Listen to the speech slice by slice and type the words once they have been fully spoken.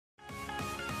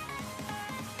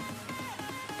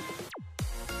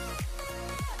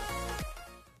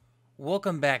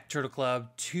Welcome back, Turtle Club,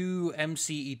 to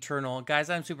MC Eternal. Guys,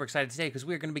 I'm super excited today because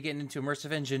we're going to be getting into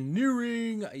immersive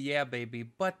engineering. Yeah, baby.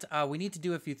 But we need to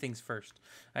do a few things first.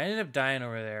 I ended up dying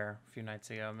over there a few nights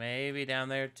ago. Maybe down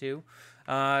there, too.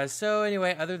 So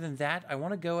anyway, other than that, I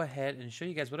want to go ahead and show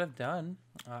you guys what I've done.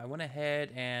 I went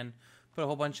ahead and put a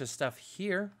whole bunch of stuff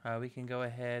here. We can go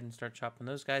ahead and start chopping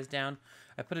those guys down.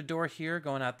 I put a door here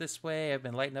going out this way. I've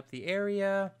been lighting up the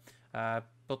area.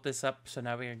 Built this up, so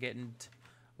now we're getting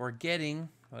what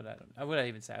would I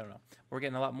even say? I don't know. We're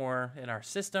getting a lot more in our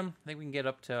system. I think we can get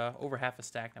up to over half a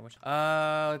stack now. Which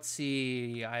let's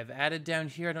see. I've added down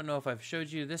here. I don't know if I've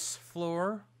showed you this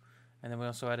floor, and then we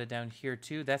also added down here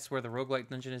too. That's where the roguelike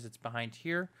dungeon is. It's behind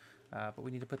here, but we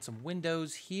need to put some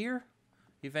windows here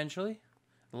eventually.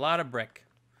 A lot of brick.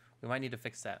 We might need to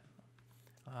fix that.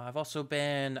 I've also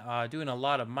been doing a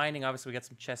lot of mining. Obviously, we got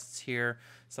some chests here,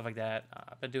 stuff like that.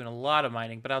 I've been doing a lot of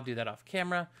mining, but I'll do that off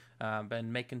camera.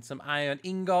 Been making some iron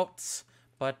ingots.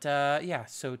 But yeah,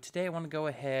 so today I want to go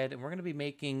ahead and we're going to be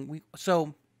making...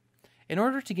 So in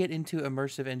order to get into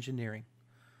immersive engineering,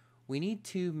 we need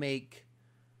to make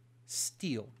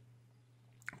steel.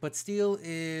 But steel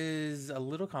is a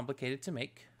little complicated to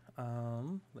make.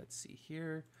 Let's see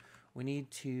here. We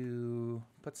need to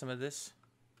put some of this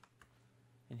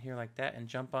in here like that and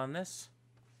jump on this.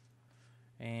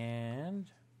 And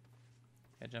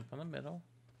jump on the middle.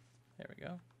 There we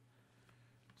go.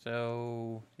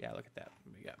 So yeah, look at that.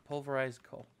 We got pulverized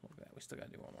coal. Look at that. We still got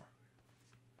to do one more.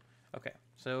 Okay,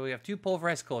 so we have 2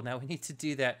 pulverized coal. Now we need to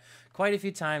do that quite a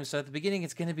few times. So at the beginning,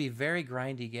 it's going to be very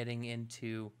grindy getting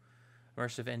into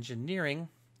immersive engineering.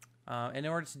 In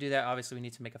order to do that, obviously we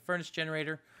need to make a furnace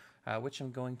generator, which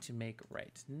I'm going to make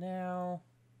right now.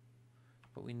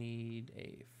 But we need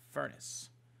a furnace.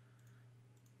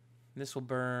 This will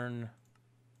burn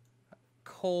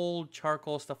coal,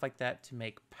 charcoal, stuff like that to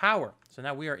make power. So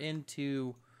now we are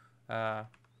into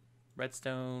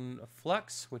redstone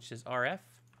flux, which is RF.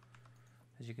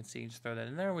 As you can see, just throw that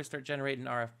in there. We start generating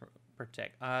RF per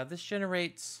tick. This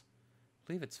generates, I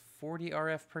believe it's 40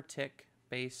 RF per tick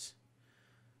base.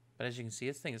 But as you can see,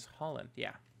 this thing is hauling.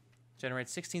 Yeah.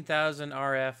 Generates 16,000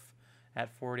 RF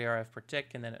at 40 RF per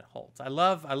tick, and then it holds. I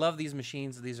love these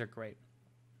machines. These are great.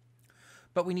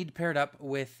 But we need to pair it up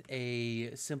with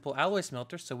a simple alloy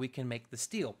smelter so we can make the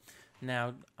steel.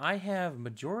 Now, I have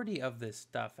majority of this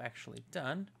stuff actually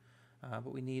done,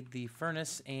 but we need the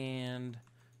furnace and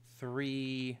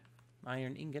 3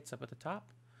 iron ingots up at the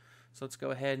top. So let's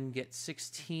go ahead and get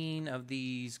 16 of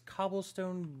these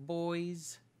cobblestone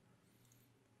boys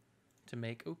to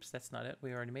make... Oops, that's not it.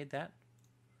 We already made that.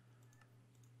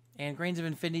 And Grains of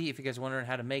Infinity, if you guys are wondering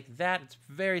how to make that, it's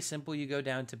very simple. You go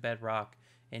down to bedrock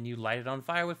and you light it on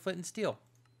fire with flint and steel.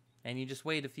 And you just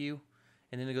wait a few,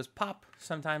 and then it goes pop.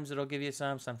 Sometimes it'll give you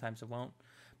some, sometimes it won't.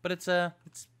 But it's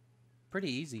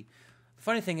pretty easy. The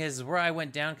funny thing is where I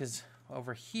went down, because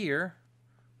over here,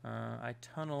 I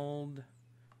tunneled.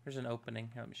 There's an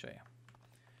opening. Here, let me show you.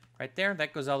 Right there,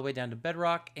 that goes all the way down to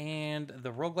bedrock. And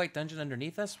the roguelike dungeon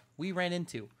underneath us, we ran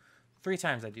into 3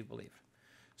 times, I do believe.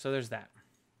 So there's that.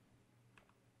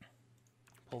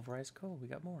 Pulverized coal, we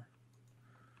got more.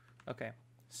 Okay,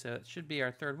 so it should be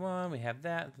our 3rd one. We have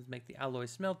that. Let's make the alloy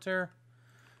smelter.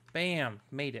 Bam,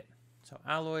 made it. So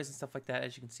alloys and stuff like that.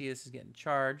 As you can see, this is getting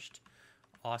charged.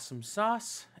 Awesome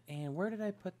sauce. And where did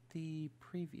I put the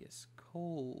previous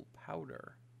coal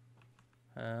powder?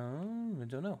 I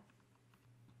don't know.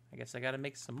 I guess I got to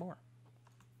make some more.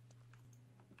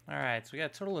 All right, so we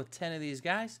got a total of 10 of these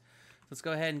guys. Let's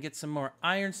go ahead and get some more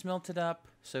iron smelted up.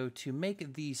 So to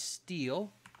make the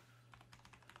steel,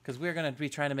 because we're going to be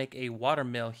trying to make a water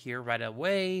mill here right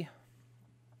away.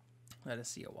 Let us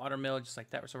see, a water mill just like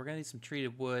that. So we're going to need some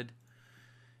treated wood.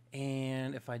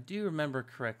 And if I do remember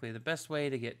correctly, the best way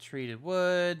to get treated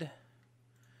wood,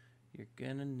 you're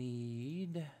going to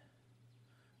need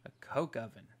a coke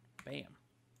oven. Bam.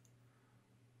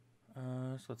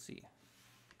 So let's see.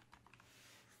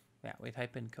 Yeah, we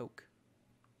type in coke.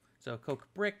 So coke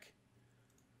brick.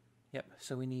 Yep,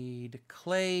 so we need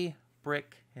clay,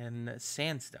 brick, and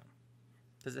sandstone.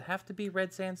 Does it have to be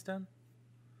red sandstone?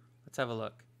 Let's have a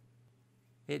look.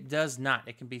 It does not.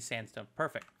 It can be sandstone.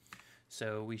 Perfect.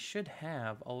 So we should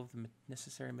have all of the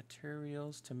necessary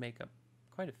materials to make up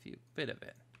quite a few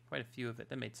of it.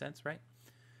 That made sense, right?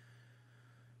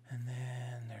 And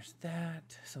then there's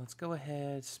that. So let's go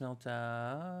ahead, smelt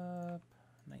up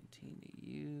 19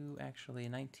 EU, actually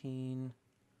 19.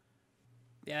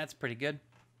 Yeah, that's pretty good.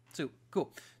 So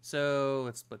cool. So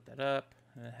let's split that up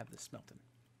and have this smelting.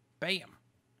 Bam.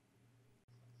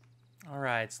 All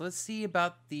right, so let's see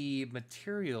about the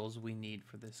materials we need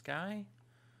for this guy.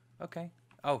 Okay.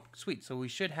 Oh, sweet. So we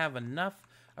should have enough.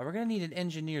 We're going to need an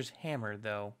engineer's hammer,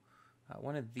 though.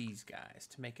 One of these guys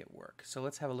to make it work. So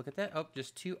let's have a look at that. Oh,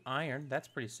 just 2 iron. That's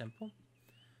pretty simple.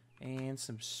 And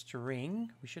some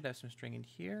string. We should have some string in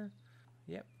here.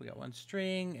 Yep, we got 1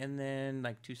 string and then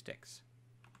like 2 sticks.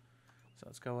 So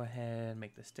let's go ahead and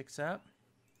make the sticks up.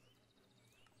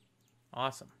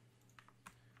 Awesome.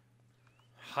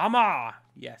 Hammer!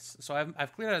 Yes. So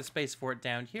I've cleared out a space for it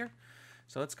down here.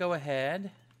 So let's go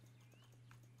ahead.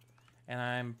 And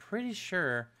I'm pretty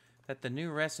sure that the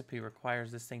new recipe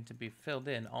requires this thing to be filled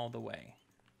in all the way.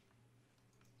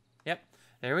 Yep.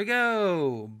 There we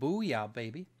go. Booyah,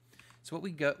 baby. So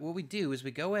what we do is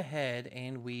we go ahead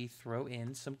and we throw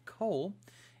in some coal.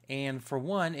 And for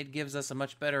one, it gives us a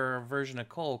much better version of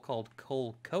coal called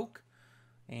coal coke.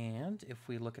 And if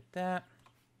we look at that,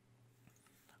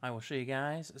 I will show you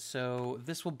guys. So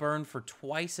this will burn for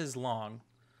twice as long.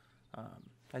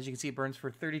 As you can see, it burns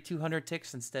for 3,200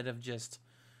 ticks instead of just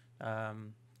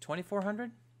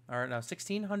 2,400 or no,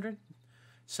 1,600.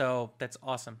 So that's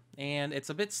awesome. And it's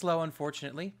a bit slow,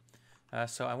 unfortunately.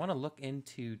 So I want to look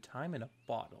into time in a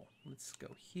bottle. Let's go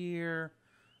here.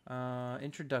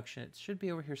 Introduction. It should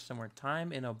be over here somewhere.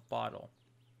 Time in a bottle.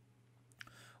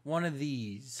 One of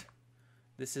these.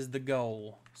 This is the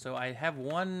goal. So I have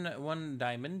one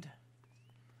diamond.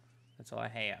 That's all I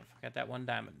have. Got that 1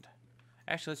 diamond.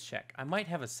 Actually, let's check. I might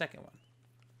have a second one.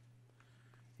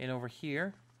 And over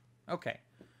here. Okay.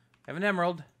 I have an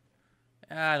emerald.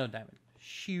 No diamond.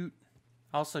 Shoot.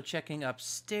 Also checking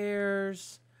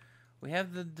upstairs. We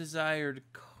have the desired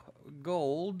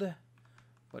gold,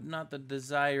 but not the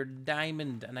desired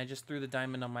diamond. And I just threw the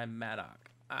diamond on my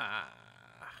mattock.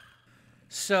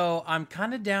 So I'm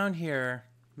kind of down here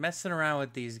messing around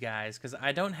with these guys because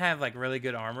I don't have like really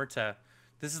good armor to...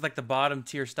 This is like the bottom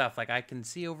tier stuff. Like I can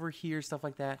see over here, stuff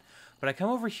like that. But I come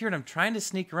over here and I'm trying to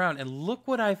sneak around and look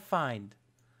what I find.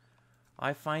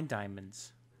 I find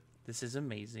diamonds. This is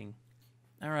amazing.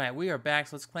 All right, we are back.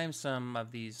 So let's claim some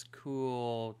of these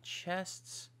cool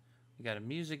chests. We got a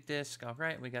music disc. All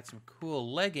right, we got some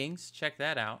cool leggings. Check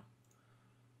that out.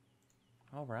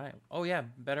 All right. Oh yeah,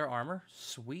 better armor.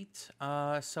 Sweet.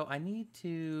 So I need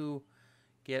to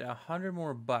get 100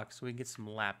 more bucks so we can get some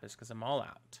lapis because I'm all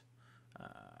out.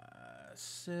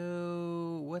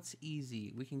 So what's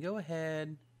easy? We can go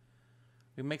ahead.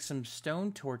 We make some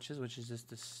stone torches, which is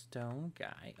just a stone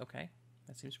guy. Okay,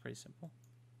 that seems pretty simple.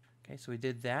 Okay, so we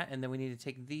did that, and then we need to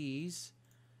take these.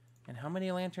 And how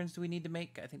many lanterns do we need to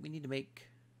make? I think we need to make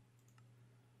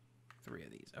 3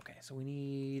 of these. Okay, so we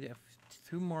need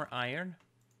 2 more iron.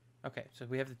 Okay, so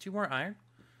we have the 2 more iron.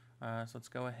 So let's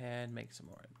go ahead and make some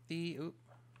more. Oop.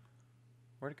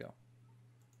 Where'd it go?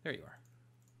 There you are.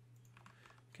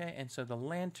 Okay, and so the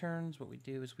lanterns, what we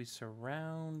do is we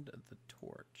surround the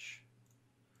torch.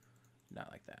 Not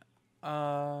like that.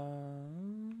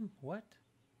 What?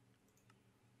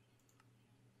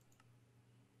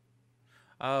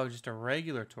 Oh, just a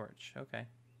regular torch. Okay.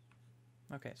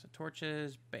 Okay, so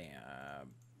torches,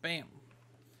 bam, bam.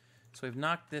 So we've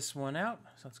knocked this one out.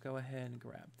 So let's go ahead and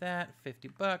grab that. 50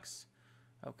 bucks.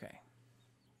 Okay.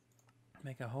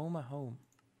 Make a home a home.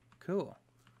 Cool.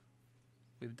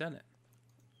 We've done it.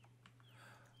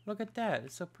 Look at that.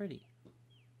 It's so pretty.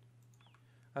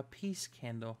 A peace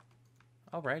candle.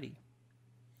 Alrighty.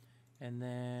 And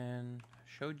then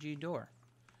shoji door.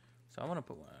 So I want to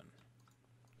put one on.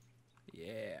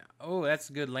 Yeah. Oh, that's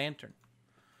a good lantern.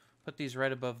 Put these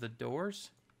right above the doors.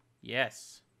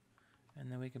 Yes.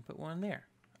 And then we can put one there.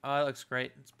 Oh, that looks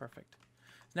great. It's perfect.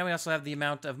 Now we also have the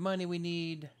amount of money we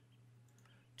need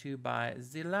to buy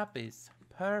the lapis.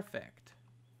 Perfect.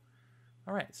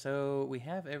 All right, so we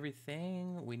have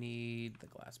everything. We need the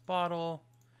glass bottle.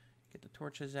 Get the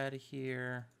torches out of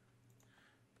here.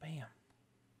 Bam.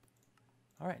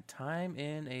 All right, time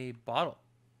in a bottle.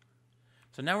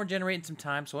 So now we're generating some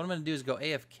time. So what I'm going to do is go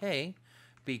AFK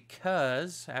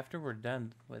because after we're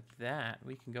done with that,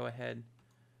 we can go ahead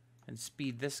and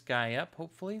speed this guy up,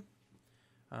 hopefully.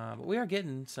 But we are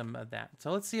getting some of that.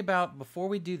 So let's see about, before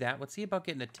we do that, let's see about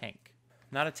getting a tank.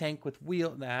 Not a tank with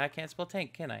wheel. Nah, I can't spell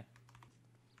tank, can I?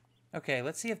 Okay,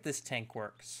 let's see if this tank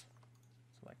works.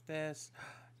 So like this.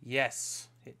 Yes,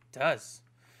 it does.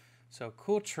 So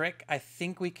cool trick. I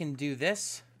think we can do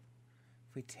this.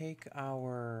 If we take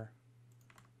our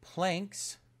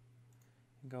planks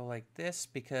and go like this,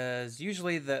 because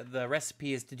usually the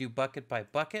recipe is to do bucket by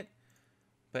bucket.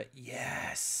 But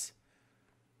yes.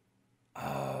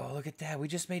 Oh, look at that. We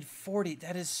just made 40.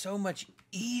 That is so much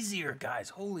easier,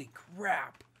 guys. Holy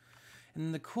crap.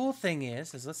 And the cool thing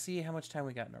is let's see how much time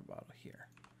we got in our bottle here.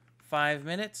 5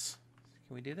 minutes.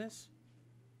 Can we do this?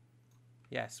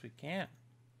 Yes, we can.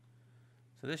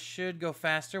 So this should go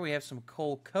faster. We have some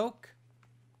coal coke.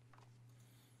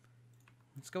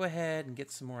 Let's go ahead and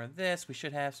get some more of this. We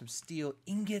should have some steel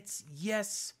ingots.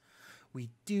 Yes,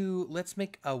 we do. Let's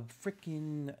make a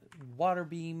freaking water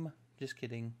beam. Just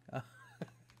kidding.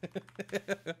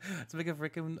 Let's make a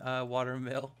freaking water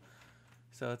mill.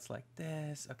 So it's like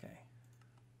this. Okay.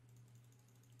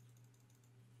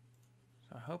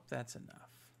 So I hope that's enough.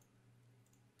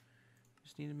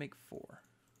 Just need to make 4.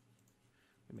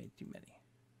 We made too many.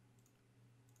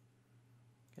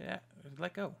 Okay,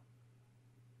 let go.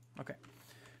 Okay.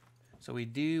 So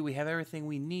we have everything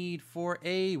we need for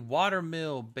a water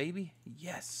mill, baby.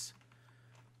 Yes.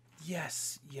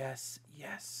 Yes, yes,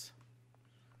 yes.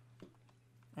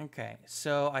 Okay,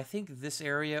 so I think this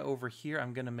area over here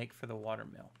I'm going to make for the water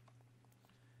mill.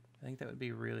 I think that would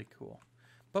be really cool.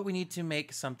 But we need to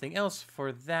make something else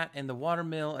for that, and the water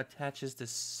mill attaches to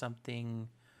something,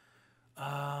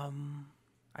 I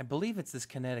believe it's this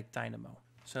kinetic dynamo.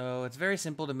 So it's very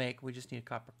simple to make. We just need a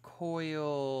copper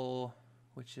coil,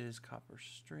 which is copper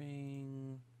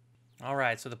string. All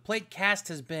right, so the plate cast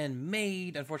has been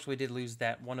made. Unfortunately, we did lose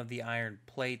that one of the iron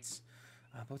plates.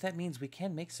 But what that means, we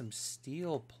can make some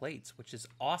steel plates, which is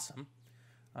awesome.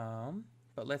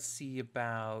 But let's see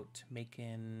about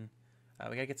making...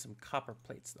 we gotta get some copper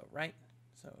plates, though, right?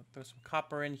 So throw some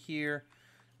copper in here.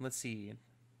 Let's see.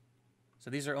 So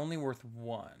these are only worth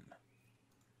 1.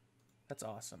 That's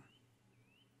awesome.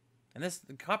 And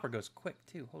the copper goes quick,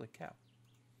 too. Holy cow.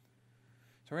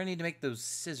 So we're gonna need to make those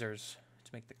scissors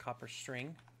to make the copper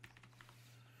string.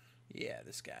 Yeah,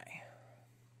 this guy.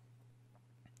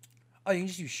 Oh, you can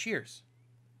just use shears.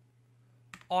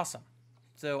 Awesome.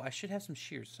 So I should have some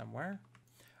shears somewhere.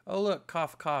 Oh, look,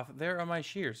 cough, cough. There are my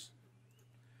shears.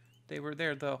 They were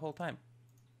there the whole time.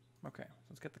 Okay,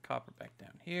 let's get the copper back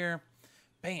down here.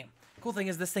 Bam. Cool thing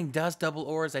is this thing does double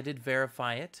ores. I did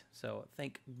verify it, so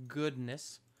thank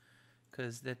goodness,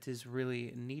 because that is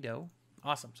really neato.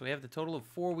 Awesome. So we have the total of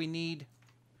 4 we need.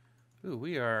 Ooh,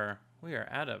 we are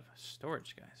out of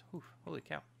storage, guys. Ooh, holy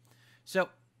cow. So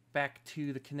back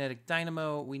to the kinetic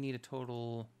dynamo. We need a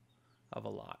total of a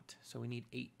lot. So we need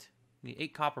 8. We need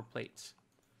 8 copper plates.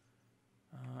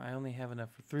 I only have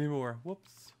enough for 3 more.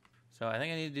 Whoops. So I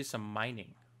think I need to do some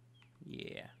mining.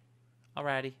 Yeah.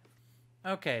 Alrighty.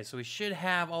 Okay, so we should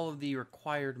have all of the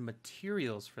required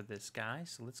materials for this guy.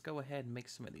 So let's go ahead and make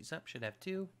some of these up. Should have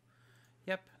 2.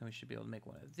 Yep, and we should be able to make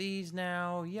one of these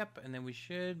now. Yep, and then we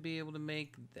should be able to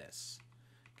make this.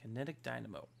 Kinetic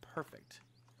dynamo. Perfect.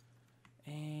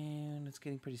 And it's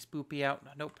getting pretty spoopy out.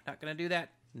 Nope, not going to do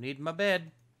that. Need my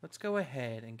bed. Let's go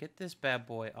ahead and get this bad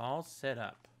boy all set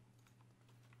up.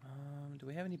 Do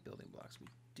we have any building blocks? We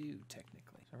do,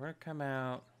 technically. So we're going to come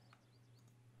out.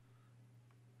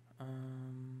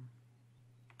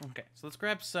 Okay, so let's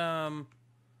grab some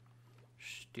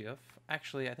stuff.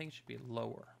 Actually, I think it should be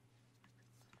lower.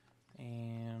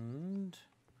 And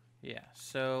yeah,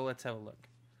 so let's have a look.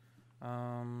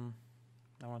 I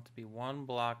want it to be 1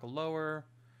 block lower,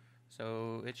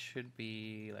 so it should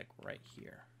be like right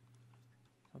here.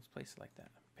 Let's place it like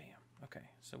that. Bam. Okay,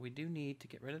 so we do need to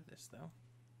get rid of this though.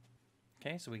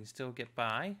 Okay, so we can still get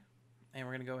by, and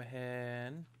we're gonna go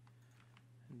ahead and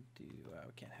do.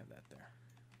 We can't have that there.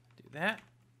 Do that.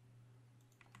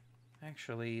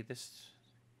 Actually, this.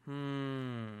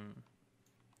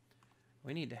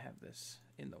 We need to have this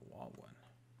in the wall one.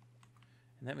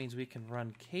 And that means we can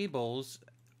run cables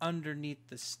underneath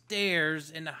the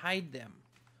stairs and hide them.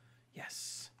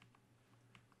 Yes.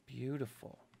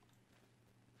 Beautiful.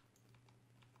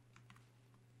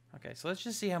 Okay, so let's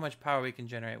just see how much power we can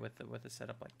generate with a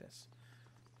setup like this.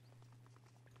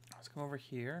 Let's come over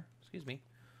here. Excuse me.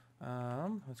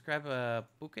 Let's grab a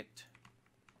bucket.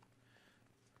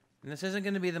 And this isn't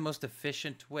going to be the most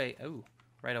efficient way. Oh,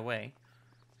 right away.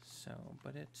 So,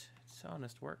 but it's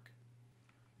honest work.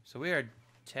 So we are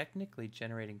technically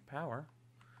generating power.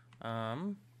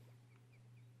 And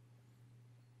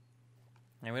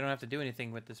we don't have to do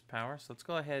anything with this power. So let's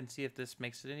go ahead and see if this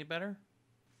makes it any better.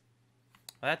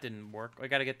 Well, that didn't work. I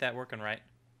got to get that working right.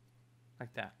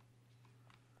 Like that.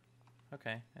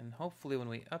 Okay, and hopefully when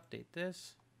we update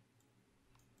this,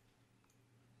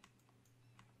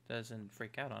 doesn't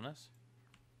freak out on us.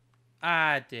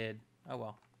 Ah, it did. Oh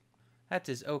well. That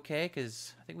is okay,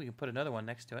 because I think we can put another one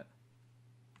next to it.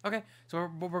 Okay, so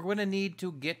we're going to need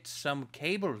to get some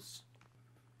cables.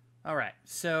 All right,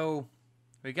 so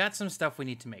we got some stuff we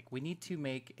need to make. We need to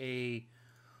make a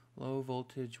low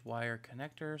voltage wire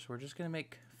connector. So we're just going to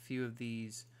make a few of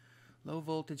these. Low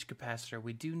voltage capacitor.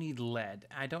 We do need lead.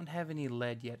 I don't have any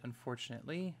lead yet,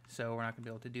 unfortunately, so we're not going to be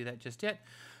able to do that just yet.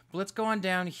 But let's go on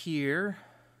down here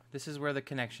this is where the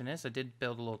connection is. I did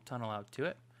build a little tunnel out to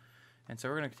it. And so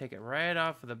we're going to take it right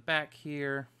off of the back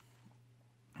here.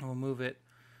 And we'll move it.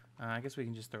 I guess we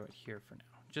can just throw it here for now,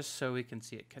 just so we can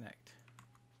see it connect.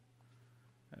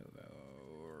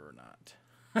 Or not.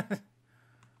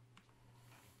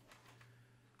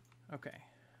 Okay,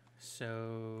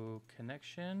 so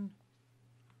connection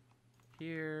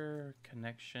here,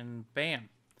 connection, bam.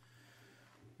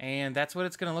 And that's what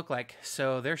it's going to look like.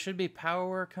 So there should be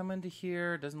power coming to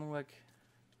here. Doesn't look like...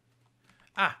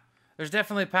 Ah, there's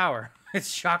definitely power.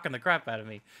 It's shocking the crap out of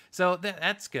me. So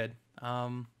that's good. We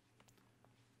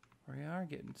are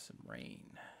getting some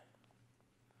rain.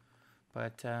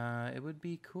 But it would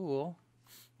be cool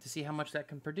to see how much that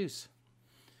can produce.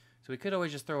 So we could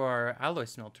always just throw our alloy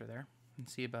smelter there and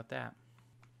see about that.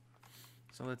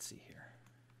 So let's see here.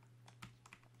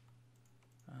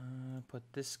 Put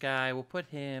this guy, we'll put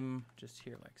him just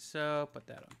here like so. Put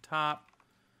that on top.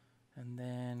 And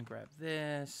then grab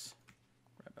this.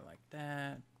 Grab it like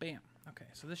that. Bam. Okay,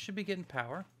 so this should be getting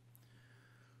power.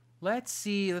 Let's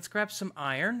see, let's grab some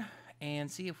iron and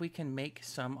see if we can make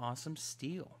some awesome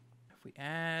steel. If we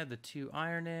add the 2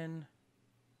 iron in.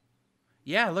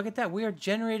 Yeah, look at that. We are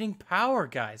generating power,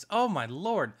 guys. Oh, my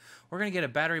Lord. We're going to get a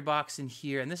battery box in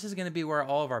here, and this is going to be where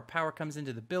all of our power comes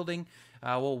into the building.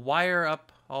 We'll wire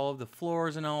up all of the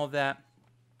floors and all of that.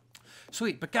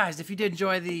 Sweet. But, guys, if you did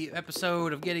enjoy the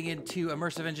episode of getting into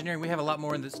immersive engineering, we have a lot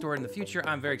more in the store in the future.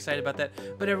 I'm very excited about that.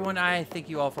 But, everyone, I thank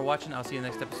you all for watching. I'll see you in the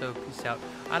next episode. Peace out.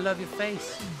 I love your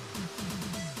face.